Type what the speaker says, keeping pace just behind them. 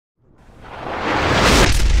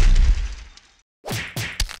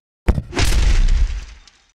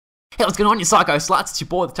Hey, what's going on, you psycho sluts? It's your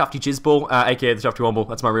boy, the Tufty Jizzball, aka the Tuftywomble.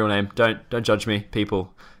 That's my real name. Don't judge me,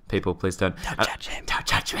 people. People, please don't. Don't judge him. Don't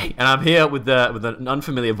judge me. And I'm here with an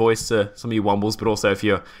unfamiliar voice to some of you wombles, but also if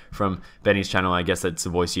you're from Benny's channel, I guess that's a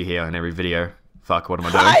voice you hear in every video. Fuck, what am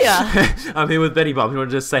I doing? Hiya. I'm here with BeenieBomb. You want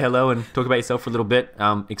to just say hello and talk about yourself for a little bit?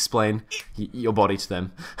 Explain your body to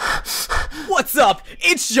them. What's up?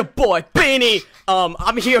 It's your boy, Beanie.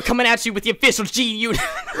 I'm here coming at you with the official G unit.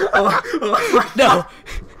 No.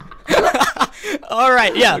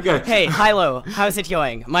 Alright, yeah. Okay. Hey, Hilo, how's it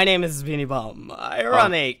going? My name is BeenieBomb. I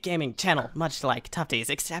run a gaming channel, much like Tufty's,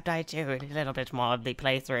 except I do a little bit more of the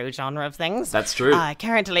playthrough genre of things. That's true.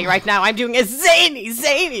 Currently, right now, I'm doing a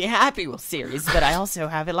zany Happy Wheel series, but I also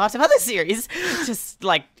have a lot of other series, just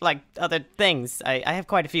like other things. I have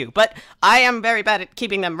quite a few, but I am very bad at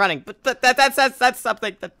keeping them running, but that's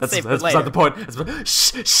something that's safe for later. That's not the point.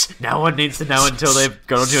 Shh. No one needs to know until they've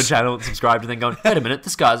gone onto your channel and subscribed and then gone, wait a minute,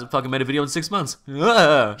 this guy's fucking made a video in 6 months.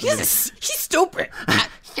 He's stupid.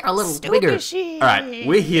 You're a little bigger. Alright,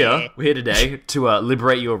 we're here today to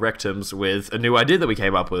liberate your rectums with a new idea that we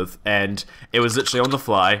came up with, and it was literally on the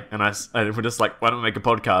fly, and we're just like, why don't we make a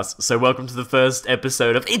podcast? So welcome to the first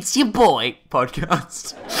episode of It's Your Boy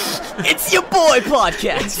podcast. It's your boy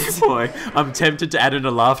podcast. It's your boy. I'm tempted to add in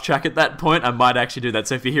a laugh track at that point. I might actually do that.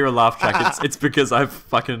 So if you hear a laugh track, it's because I've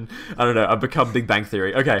become Big Bang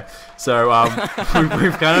Theory. Okay, so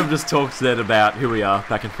we've kind of just talked then about who we are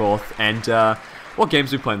back and forth, and what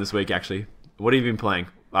games we're playing this week, actually. What have you been playing?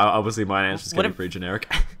 Obviously, my answer is going to be pretty generic.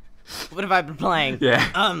 What have I been playing?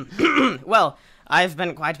 Yeah. Well, I've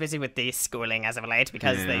been quite busy with the schooling as of late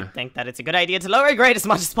because they think that it's a good idea to lower grade as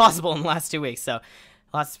much as possible in the last 2 weeks, so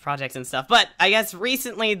lots of projects and stuff. But I guess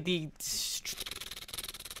recently the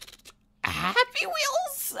Happy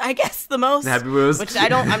Wheels, I guess the most. Happy Wheels. Which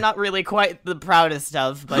I'm not really quite the proudest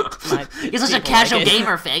of, but you're such a casual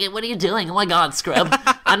gamer, faggot. What are you doing? Oh my god, scrub.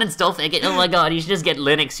 Uninstall faggot. Oh my god, you should just get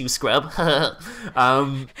Linux, you scrub.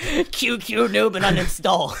 QQ noob and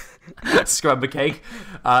uninstall. Scrub a cake.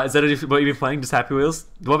 Is that what you've been playing? Just Happy Wheels?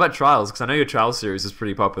 What about Trials? Because I know your Trials series is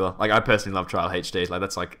pretty popular. Like, I personally love Trial HD. Like,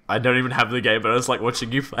 that's like, I don't even have the game, but I just like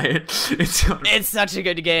watching you play it. It's such a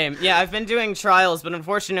good game. Yeah, I've been doing Trials, but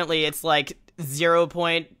unfortunately, it's like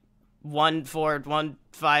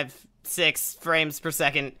 0.14156 frames per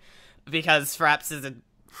second because Fraps is a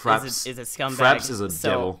scumbag. Fraps is a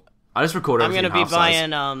devil. I just recorded everything I'm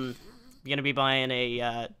gonna be buying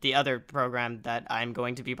the other program that I'm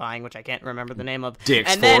going to be buying, which I can't remember the name of. DX4.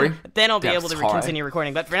 And then I'll be able to continue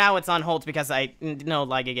recording. But for now, it's on hold because I know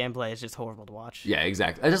laggy gameplay is just horrible to watch. Yeah,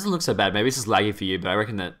 exactly. It doesn't look so bad. Maybe it's just laggy for you, but I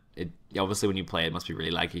reckon that obviously when you play it must be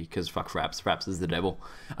really laggy because fuck Fraps. Fraps is the devil.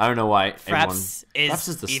 I don't know why Fraps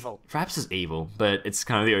is evil. Fraps is evil, but it's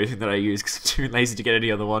kind of the only thing that I use because I'm too lazy to get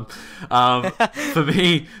any other one. For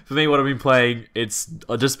me, what I've been playing, it's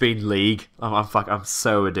just been League. I'm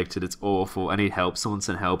so addicted. It's awful. I need help. Someone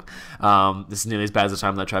send help. This is nearly as bad as the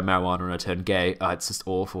time that I tried marijuana and I turned gay. It's just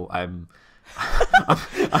awful. I'm at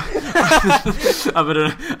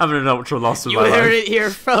an ultra loss of my life. You heard it here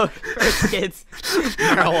first, kids.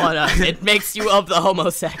 Marijuana, it makes you of the homo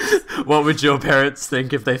sex. What would your parents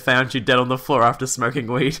think if they found you dead on the floor after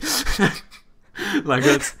smoking weed? Like,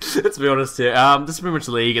 let's be honest here. This is pretty much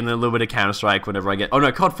League and then a little bit of Counter-Strike whenever I get... Oh no,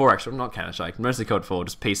 COD 4 actually, not Counter-Strike. Mostly COD 4,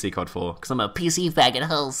 just PC COD 4. Because I'm a PC faggot.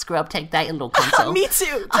 Hell, scrub, take that, you little console. Me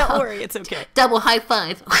too. Don't worry, it's okay. Double high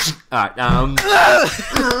five. Alright,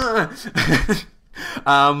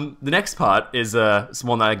 the next part is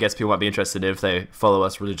one that I guess people might be interested in if they follow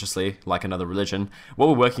us religiously, like another religion. What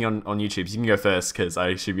we're working on YouTube, so you can go first, because I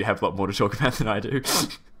assume you have a lot more to talk about than I do.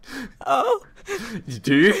 Oh.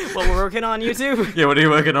 Do you? What we're working on YouTube? Yeah, what are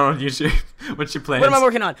you working on YouTube? What's your plans? What am I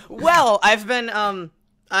working on? Well, I've been,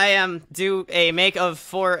 do a make-of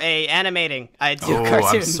for a animating. I do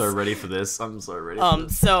cartoons. I'm so ready for this. I'm so ready for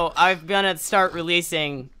this. So I'm gonna start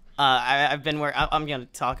releasing... I'm gonna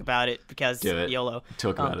talk about it because YOLO.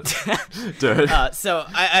 Talk about it. Do it. So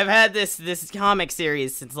I've had this comic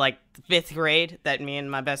series since like 5th grade that me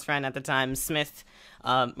and my best friend at the time, Smith,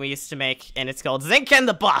 we used to make, and it's called Zink and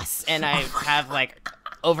the Boss, and I have like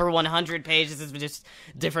over 100 pages of just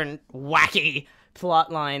different wacky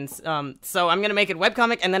plot lines. So I'm gonna make it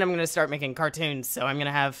webcomic, and then I'm gonna start making cartoons. So I'm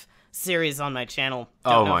gonna have series on my channel.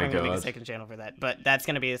 Don't know if I'm gonna make a second channel for that, but that's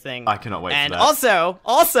gonna be a thing. I cannot wait for that. And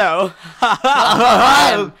also,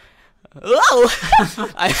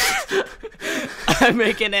 I'm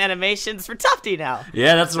making animations for Tufty now.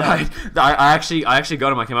 Yeah, that's right. I actually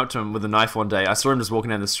got him. I came up to him with a knife one day. I saw him just walking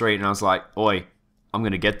down the street, and I was like, "Oi, I'm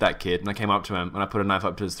gonna get that kid. And I came up to him and I put a knife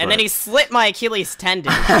up to his throat. And then he slit my Achilles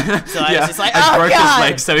tendon. So I was just like, I oh broke god! his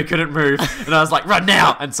leg so he couldn't move. And I was like, run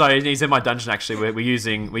now! And so he's in my dungeon. Actually, we're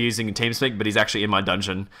using TeamSpeak, but he's actually in my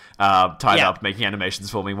dungeon, tied up, making animations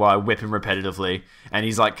for me while I whip him repetitively. And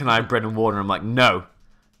he's like, "Can I have bread and water?" And I'm like, "No."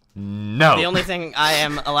 The only thing I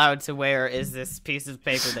am allowed to wear is this piece of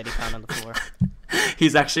paper that he found on the floor.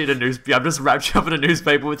 He's actually in a newspaper. I'm just wrapped you up in a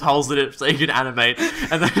newspaper with holes in it so you can animate.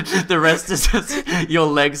 And then the rest is just your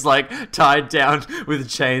legs, like, tied down with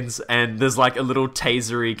chains. And there's, like, a little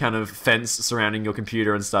tasery kind of fence surrounding your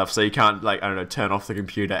computer and stuff. So you can't, like, I don't know, turn off the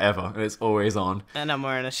computer ever. And it's always on. And I'm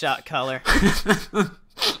wearing a shot collar.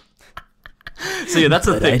 So yeah, that's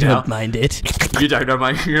the thing. I don't mind it. You don't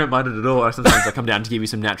mind it at all. Sometimes I come down to give you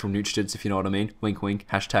some natural nutrients, if you know what I mean. Wink, wink.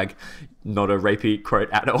 Hashtag not a rapey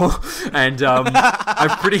quote at all. And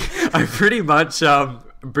I pretty much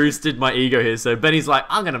boosted my ego here. So Benny's like,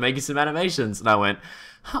 I'm gonna make you some animations, and I went,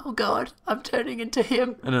 oh god, I'm turning into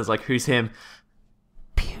him. And I was like, who's him?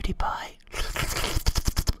 PewDiePie.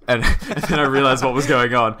 And then I realized what was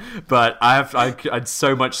going on. But I'd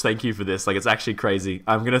so much thank you for this. Like, it's actually crazy.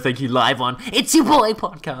 I'm going to thank you live on It's Your Boy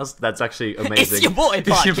podcast. That's actually amazing. It's Your Boy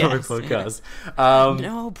podcast. It's Your Boy podcast.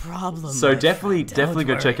 No problem. So definitely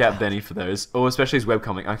go check out Benny for those. Or especially his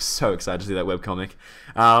webcomic. I'm so excited to see that webcomic.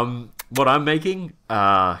 What I'm making,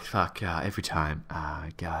 every time.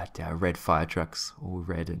 God, red fire trucks, all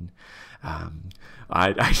red and...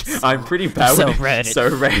 I'm pretty bad. So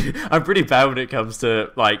red. I'm pretty bad when it comes to,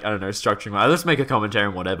 like, I don't know, structuring. I'll just make a commentary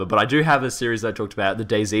and whatever. But I do have a series I talked about, the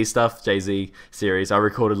DayZ stuff, DayZ series. I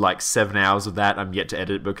recorded like 7 hours of that. I'm yet to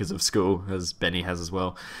edit because of school, as Benny has as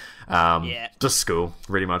well. Just school,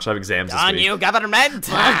 pretty much. I have exams this on week. you, government!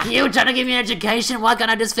 Fuck you, trying to give me an education. Why can't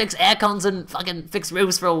I just fix air cons and fucking fix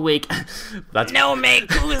roofs for a week? No me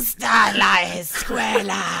gusta la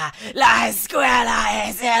escuela. La escuela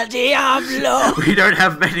es el diablo. We don't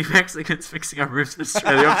have many Mexicans fixing our roofs in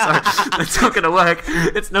Australia. I'm sorry. That's not going to work.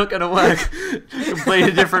 It's not going to work.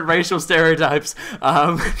 Completely different racial stereotypes.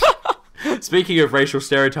 Speaking of racial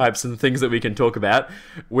stereotypes and things that we can talk about,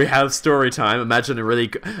 we have story time. Imagine a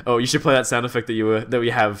really... Oh, you should play that sound effect that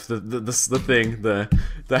we have. The thing. The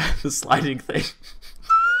sliding thing.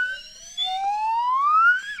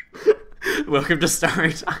 Welcome to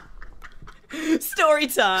story time. Story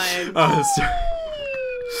time.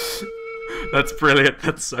 That's brilliant.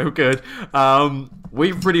 That's so good.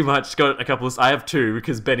 We've pretty much got a couple of... I have two,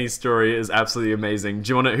 because Benny's story is absolutely amazing.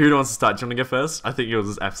 Who wants to start? Do you want to go first? I think yours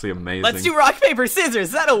is absolutely amazing. Let's do rock, paper,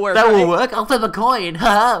 scissors. That'll work. That will work. I'll flip a coin.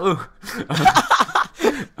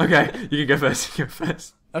 Okay, you can go first.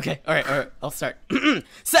 Okay, all right, I'll start.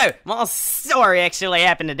 So, my story actually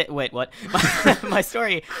happened today. Wait, what? My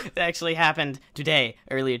story actually happened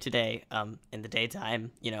earlier today, in the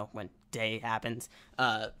daytime, when day happens.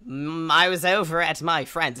 I was over at my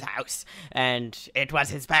friend's house, and it was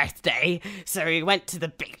his birthday, so we went to the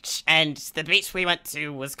beach, and the beach we went to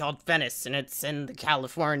was called Venice, and it's in the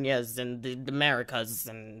Californias and the Americas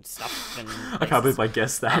and stuff. And I can't believe I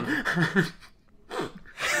guessed that.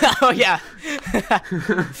 Oh yeah.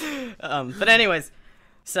 But anyways,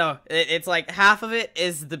 so it's like half of it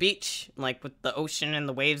is the beach, like with the ocean and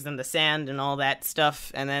the waves and the sand and all that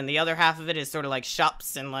stuff, and then the other half of it is sort of like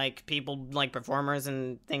shops and like people, like performers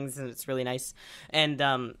and things, and it's really nice. And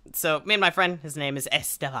so me and my friend, his name is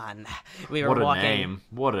Esteban, we were walking.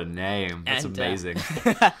 What a name. That's amazing.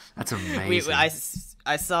 That's amazing.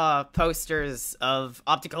 I saw posters of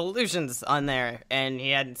optical illusions on there, and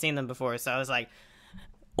he hadn't seen them before, so I was like,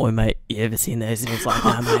 "Oi, mate, you ever seen those?" And he's like,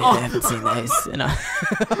 "No, mate, I haven't seen those." And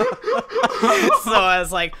so I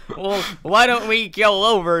was like, "Well, why don't we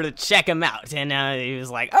go over to check them out?" And he was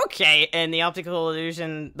like, "Okay." And the optical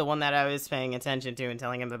illusion, the one that I was paying attention to and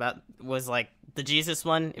telling him about, was like the Jesus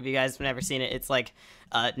one. If you guys have never seen it, it's like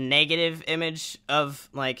a negative image of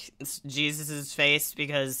like Jesus's face,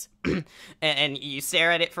 because and you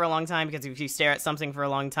stare at it for a long time, because if you stare at something for a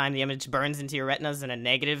long time, the image burns into your retinas in a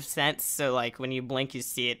negative sense. So like when you blink, you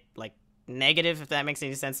see it like negative, if that makes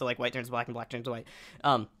any sense. So like white turns black and black turns white.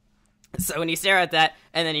 So when you stare at that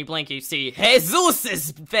and then you blink, you see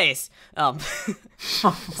Jesus's face. Oh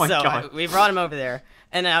my God. We brought him over there,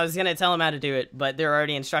 and I was gonna tell him how to do it, but there are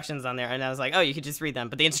already instructions on there, and I was like, "Oh, you could just read them."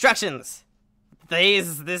 But the instructions,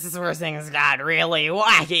 this is where things got really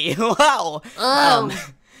wacky. Whoa.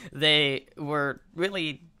 They were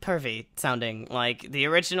really pervy sounding. Like the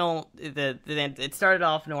original, it started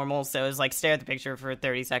off normal, so it was like stare at the picture for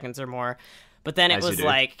 30 seconds or more. But then it As you was do.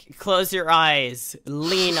 like, close your eyes,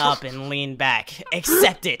 lean up and lean back,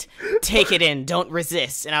 accept it, take it in, don't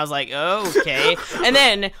resist. And I was like, okay. And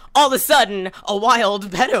then all of a sudden, a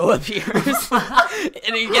wild pedo appears,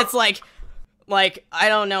 and he gets like I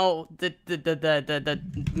don't know the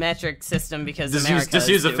metric system because Just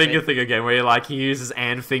use a finger thing again, where he uses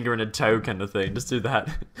and finger and a toe kind of thing. Just do that.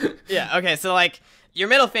 Yeah. Okay. So like. Your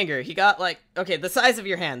middle finger, he got the size of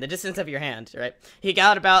your hand, the distance of your hand, right? He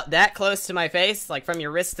got about that close to my face, like from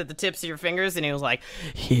your wrist to the tips of your fingers, and he was like,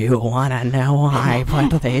 "You wanna know why I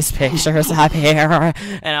put these pictures up here?"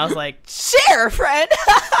 And I was like, "Share, friend!"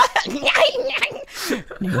 And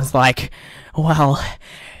he was like, "Well,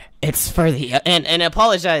 it's for the..." And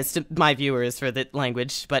apologize to my viewers for the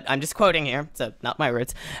language, but I'm just quoting here, so not my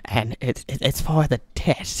words. "And it's for the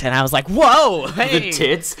tits." And I was like, "Whoa! Hey. The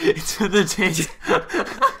tits? It's for the tits.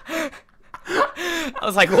 I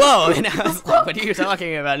was like, "Whoa!" And I was like, "What are you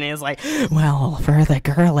talking about?" And he was like, "Well, for the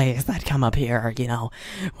girlies that come up here,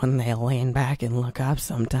 when they lean back and look up,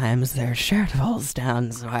 sometimes their shirt falls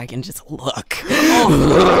down, so I can just look."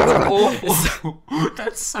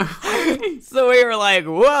 That's so funny. So we were like,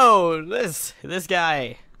 "Whoa, this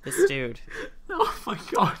guy, this dude, Oh my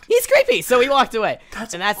god. he's creepy." So we walked away,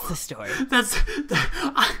 and that's the story.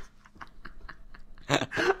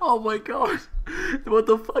 Oh my god. What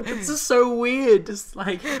the fuck? It's just so weird. Just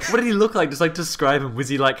what did he look like? Just describe him. Was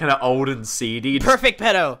he kind of old and seedy? Perfect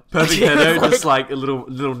pedo. Perfect pedo. Just a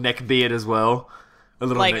little neck beard as well. A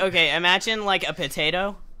little neck. Okay, imagine a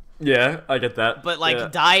potato. Yeah, I get that. But yeah.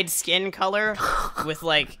 dyed skin color with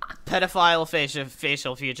pedophile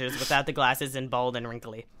facial features without the glasses and bald and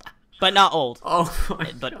wrinkly. But not old. Oh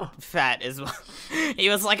my But god. fat as well. He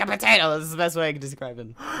was like a potato. That's the best way I can describe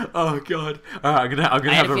him. Oh god. I'm gonna I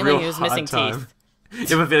had have a a feeling real he was hard missing time. teeth.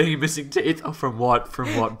 You have a feeling you're missing teeth? Oh, from what?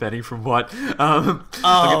 From what, Benny? From what? Oh,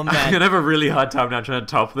 I'm man. gonna have a really hard time now trying to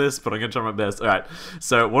top this, but I'm gonna try my best. Alright,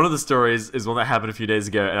 so one of the stories is one that happened a few days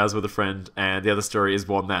ago, and I was with a friend, and the other story is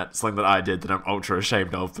something that I did that I'm ultra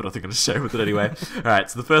ashamed of, but I think I'm gonna share with it anyway. Alright,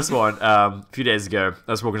 so the first one, a few days ago,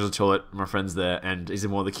 I was walking to the toilet, my friend's there, and he's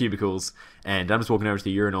in one of the cubicles, and I'm just walking over to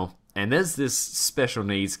the urinal, and there's this special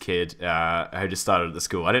needs kid who just started at the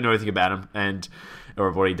school. I didn't know anything about him, or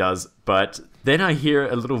what he does, but then I hear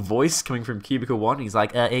a little voice coming from cubicle 1. He's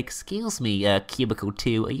like, "Excuse me, cubicle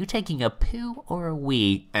 2, are you taking a poo or a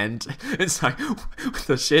wee?" And it's like, what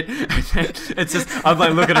the shit? And then it's just, I'm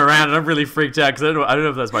looking around and I'm really freaked out because I don't know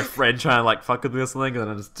if that's my friend trying to fuck with me or something, and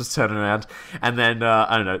then I'm just turning around, and then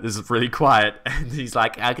I don't know, this is really quiet, and he's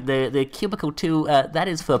like, the cubicle 2, that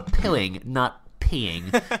is for pooing, not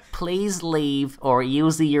peeing. Please leave or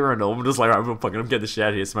use the urinal." I'm just I'm getting the shit out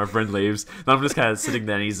of here. So my friend leaves, and I'm just kind of sitting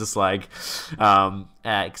there, and he's just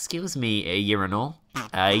 "Excuse me, urinal,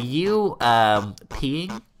 are you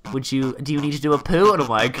peeing? Do you need to do a poo?" And I'm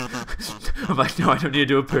like, "No, I don't need to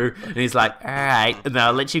do a poo." And he's like, "All right, and then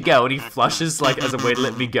I'll let you go." And he flushes as a way to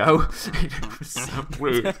let me go. It was so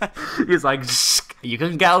weird. He's like, "Shh, you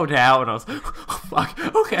can go now." And I was like, "Oh,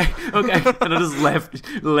 fuck, okay." And I just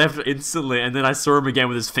left instantly. And then I saw him again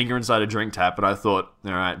with his finger inside a drink tap, and I thought,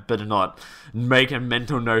 all right, better not make a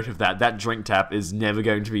mental note of that. That drink tap is never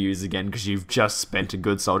going to be used again because you've just spent a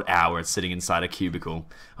good solid hour sitting inside a cubicle.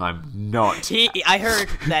 I'm not. I heard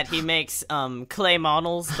that he makes clay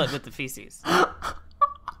models, but with the feces.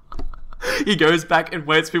 He goes back and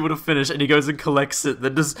waits for people to finish, and he goes and collects it,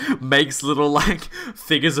 then just makes little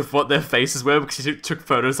figures of what their faces were because he took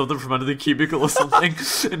photos of them from under the cubicle or something.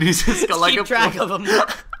 And he's just got Keep track of them.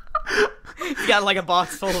 He's got a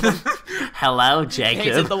box full of them. Hello, Painted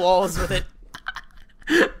Jacob. the walls with it.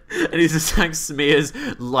 And he just smears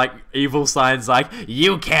evil signs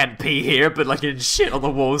 "You can't pee here," but in shit on the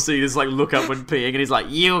wall, so you just look up when peeing, and he's like,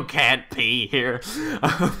 "You can't pee here."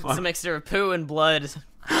 It's a mixture of poo and blood.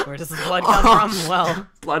 Where does the blood come from? Well,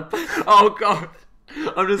 Blood. Oh god.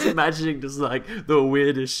 I'm just imagining just the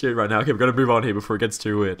weirdest shit right now. Okay, we've got to move on here before it gets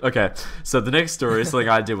too weird. Okay, so the next story is something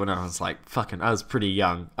I did when I was I was pretty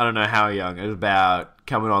young. I don't know how young. It was about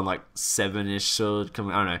coming on 7-ish, so I don't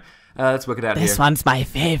know. Let's work it out here. this one's my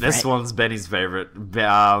favorite. This one's Benny's favorite.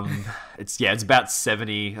 It's about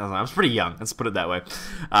 70. I was pretty young. Let's put it that way.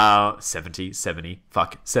 70,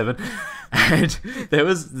 fuck, 7. And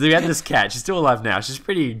we had this cat. She's still alive now. She's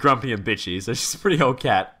pretty grumpy and bitchy, so she's a pretty old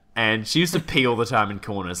cat. And she used to pee all the time in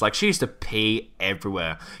corners. She used to pee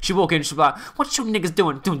everywhere. She'd walk in, she'd be like, "What you niggas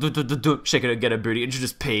doing?" Shake her, get her booty, and she'd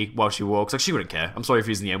just pee while she walks. She wouldn't care. I'm sorry for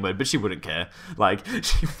using the N-word, but she wouldn't care.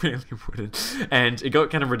 She really wouldn't. And it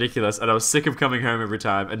got kind of ridiculous, and I was sick of coming home every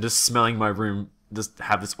time and just smelling my room just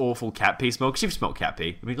have this awful cat pee smell. Because you've smelled cat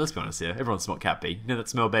pee. I mean, let's be honest here. Everyone's smelled cat pee. You know that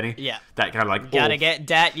smell, Benny? Yeah. That kind of like... Gotta get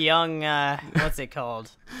that young, what's it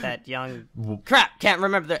called? That young... Crap, can't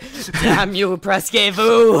remember the... Damn you,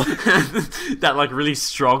 Presque-vous! That like really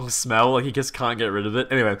strong smell. Like, you just can't get rid of it.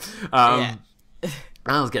 Anyway, Yeah.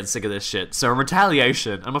 I was getting sick of this shit. So in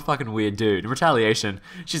retaliation, I'm a fucking weird dude. In retaliation,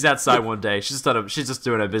 she's outside one day. She's just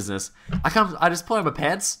doing her business. I just pull out my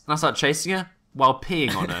pants and I start chasing her while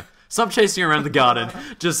peeing on her. So I'm chasing her around the garden,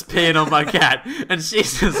 just peeing on my cat, and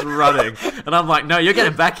she's just running. And I'm like, no, you're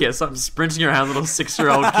getting back here. So I'm sprinting around, little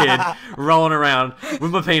 6-year-old kid, rolling around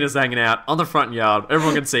with my penis hanging out on the front yard.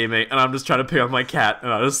 Everyone can see me, and I'm just trying to pee on my cat.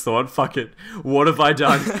 And I just thought, fuck it. What have I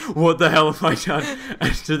done? What the hell have I done?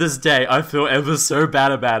 And to this day, I feel ever so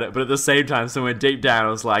bad about it. But at the same time, somewhere deep down, I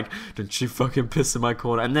was like, don't you fucking piss in my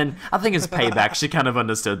corner. And then I think it's payback. She kind of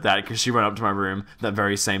understood that because she went up to my room that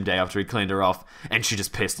very same day after we cleaned her off, and she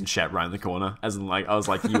just pissed and shat right in the corner. As in, like, I was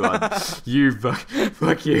like, fuck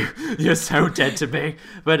you. You're so dead to me.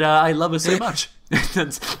 But I love her so much.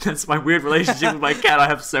 That's my weird relationship with my cat. I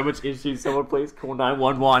have so much issues. Someone please call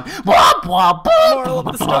 911. Moral of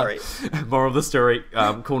the story. Moral of the story.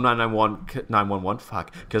 Call 911.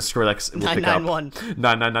 Fuck. Because Skrillex will pick up. 991.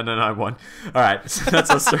 991. All right. So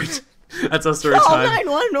that's our story. That's our story Call time.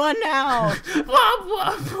 911 now.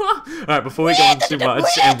 All right. Before we go on too much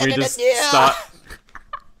and we just start.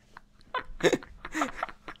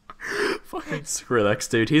 Fucking Skrillex,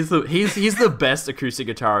 dude. He's the best acoustic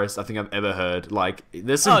guitarist I think I've ever heard. Like,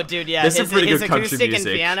 there's some, there's some pretty his good country acoustic music.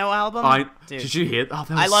 and piano album. Did you hear? Oh, that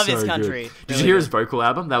was I love so his country. Good. Did Really you hear good. his vocal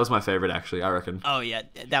album? That was my favorite, actually. I reckon. Oh yeah,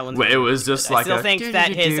 that one's. Where it was just like I still think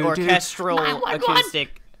that his orchestral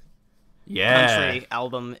acoustic country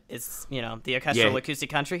album is, the orchestral acoustic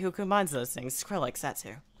country. Who combines those things? Skrillex, that's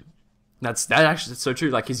who. That's so true.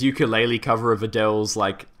 Like his ukulele cover of Adele's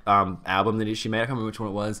album that she made. I can't remember which one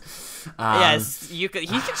it was. Yes, he could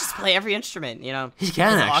just play every instrument. He can his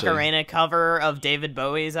actually. Ocarina cover of David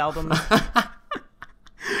Bowie's album.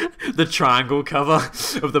 The triangle cover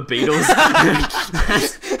of the Beatles.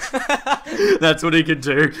 That's what he can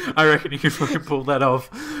do. I reckon he can fucking pull that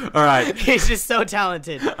off. All right. He's just so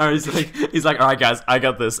talented. Or he's like, all right, guys, I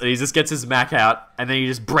got this. And he just gets his Mac out, and then he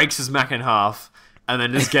just breaks his Mac in half. And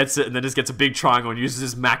then just gets it, and then just gets a big triangle and uses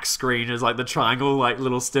his Mac screen as like the triangle, like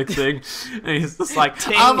little stick thing. And he's just like,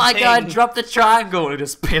 ting, oh my ting. god, drop the triangle! And he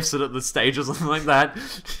just piffs it at the stage or something like that.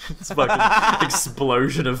 It's fucking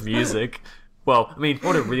explosion of music. Well, I mean,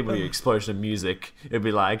 what a really, really explosion of music. It'd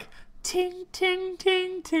be like, ting, ting,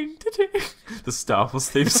 ting, ting, ting, ting. The Star Wars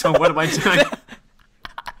theme song. What am I doing?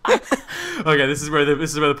 Okay, this is where the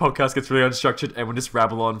podcast gets really unstructured, and we'll just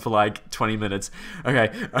rabble on for like 20 minutes.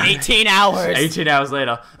 Okay, 18 hours. 18 hours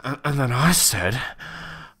later, and then I said,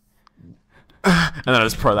 and then I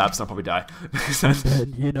just prolapse and I'll probably die.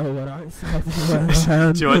 You know what I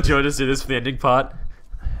said? Do you want to do this for the ending part?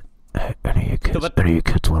 Hey, any of you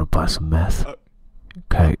kids want to buy some meth?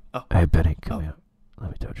 Okay. Hey, Benny, come here. Let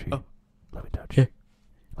me touch you. Let me touch you.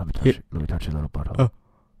 Let me touch you. Let me touch your little butthole.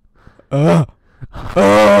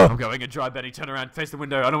 I'm going and dry Benny. Turn around, face the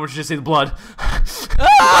window. I don't want you to see the blood.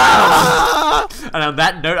 And on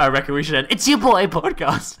that note, I reckon we should end It's Your Boy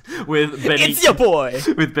podcast with Benny. It's your boy.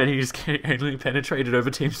 With Benny just getting penetrated over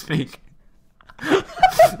TeamSpeak.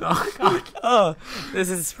 Oh god. Oh, this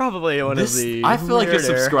is probably one of the. I feel like your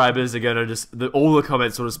weirder- subscribers are gonna all the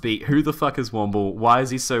comments sort of speak. Who the fuck is Womble? Why is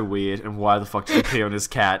he so weird? And why the fuck did he pee on his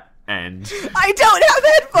cat? And I don't have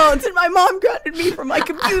headphones, and my mom grounded me from my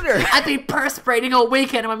computer. I've been perspirating all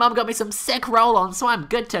weekend, and my mom got me some sick roll-on, so I'm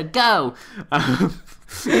good to go. All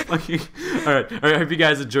right. I hope you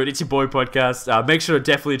guys enjoyed It's Your Boy podcast. Make sure to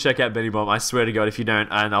definitely check out BeenieBomb. I swear to God, if you don't,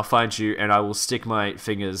 and I'll find you, and I will stick my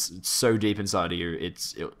fingers so deep inside of you.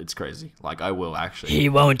 It's crazy. Like, I will actually. He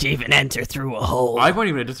won't even enter through a hole. I won't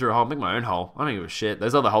even enter through a hole. I'll make my own hole. I don't give a shit.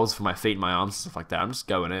 There's other holes for my feet and my arms and stuff like that. I'm just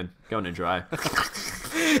going in dry.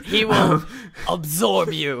 He will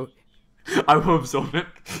absorb you. I will absorb it.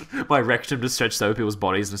 My rectum just stretched over people's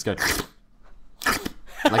bodies and just go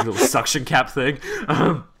like a little suction cap thing.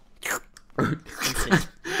 A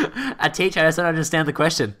teacher, I just don't understand the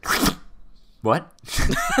question. What?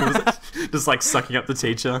 What was it? Just like sucking up the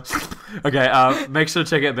teacher. Okay, make sure to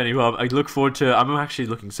check out BeenieBomb. I'm actually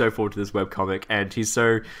looking so forward to this webcomic, and he's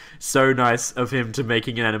so nice of him to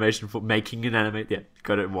making an animation. Yeah,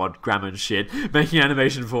 got it, one grammar and shit. Making an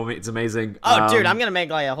animation for me, it's amazing. Oh, dude, I'm gonna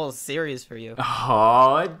make like a whole series for you.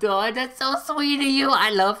 Oh, God, that's so sweet of you.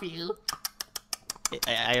 I love you.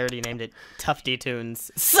 I already named it Tufty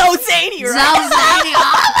Tunes. So zany, right? So zany.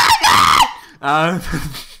 Oh, my God.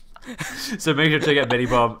 So make sure to check out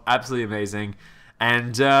BeenieBomb. Absolutely amazing.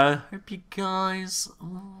 And hope you guys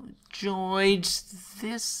enjoyed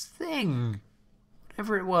this thing.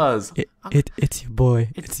 Whatever it was. It's your boy.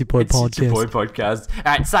 It's your boy podcast. It's your boy podcast.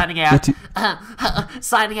 Alright, signing out.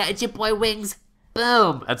 Signing out, it's your boy Wings.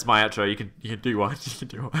 Boom. That's my outro. You can do one. You can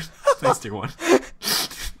do one. Please do one.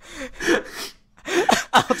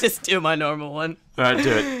 I'll just do my normal one. Alright,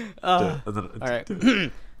 do it.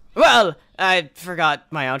 Alright. Well, I forgot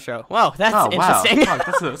my outro. Wow, that's interesting. Wow.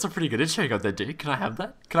 Fuck, that's a pretty good intro you got there, dude. Can I have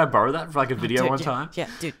that? Can I borrow that for like a video one time? Yeah,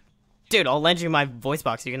 dude, I'll lend you my voice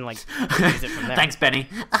box. You can like use it from there. Thanks, Benny.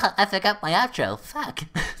 I forgot my outro. Fuck.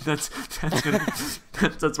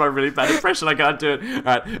 That's my really bad impression. I can't do it.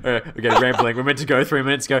 Alright, okay, rambling. We're meant to go 3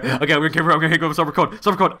 minutes ago. Okay, I'm gonna go. Stop record.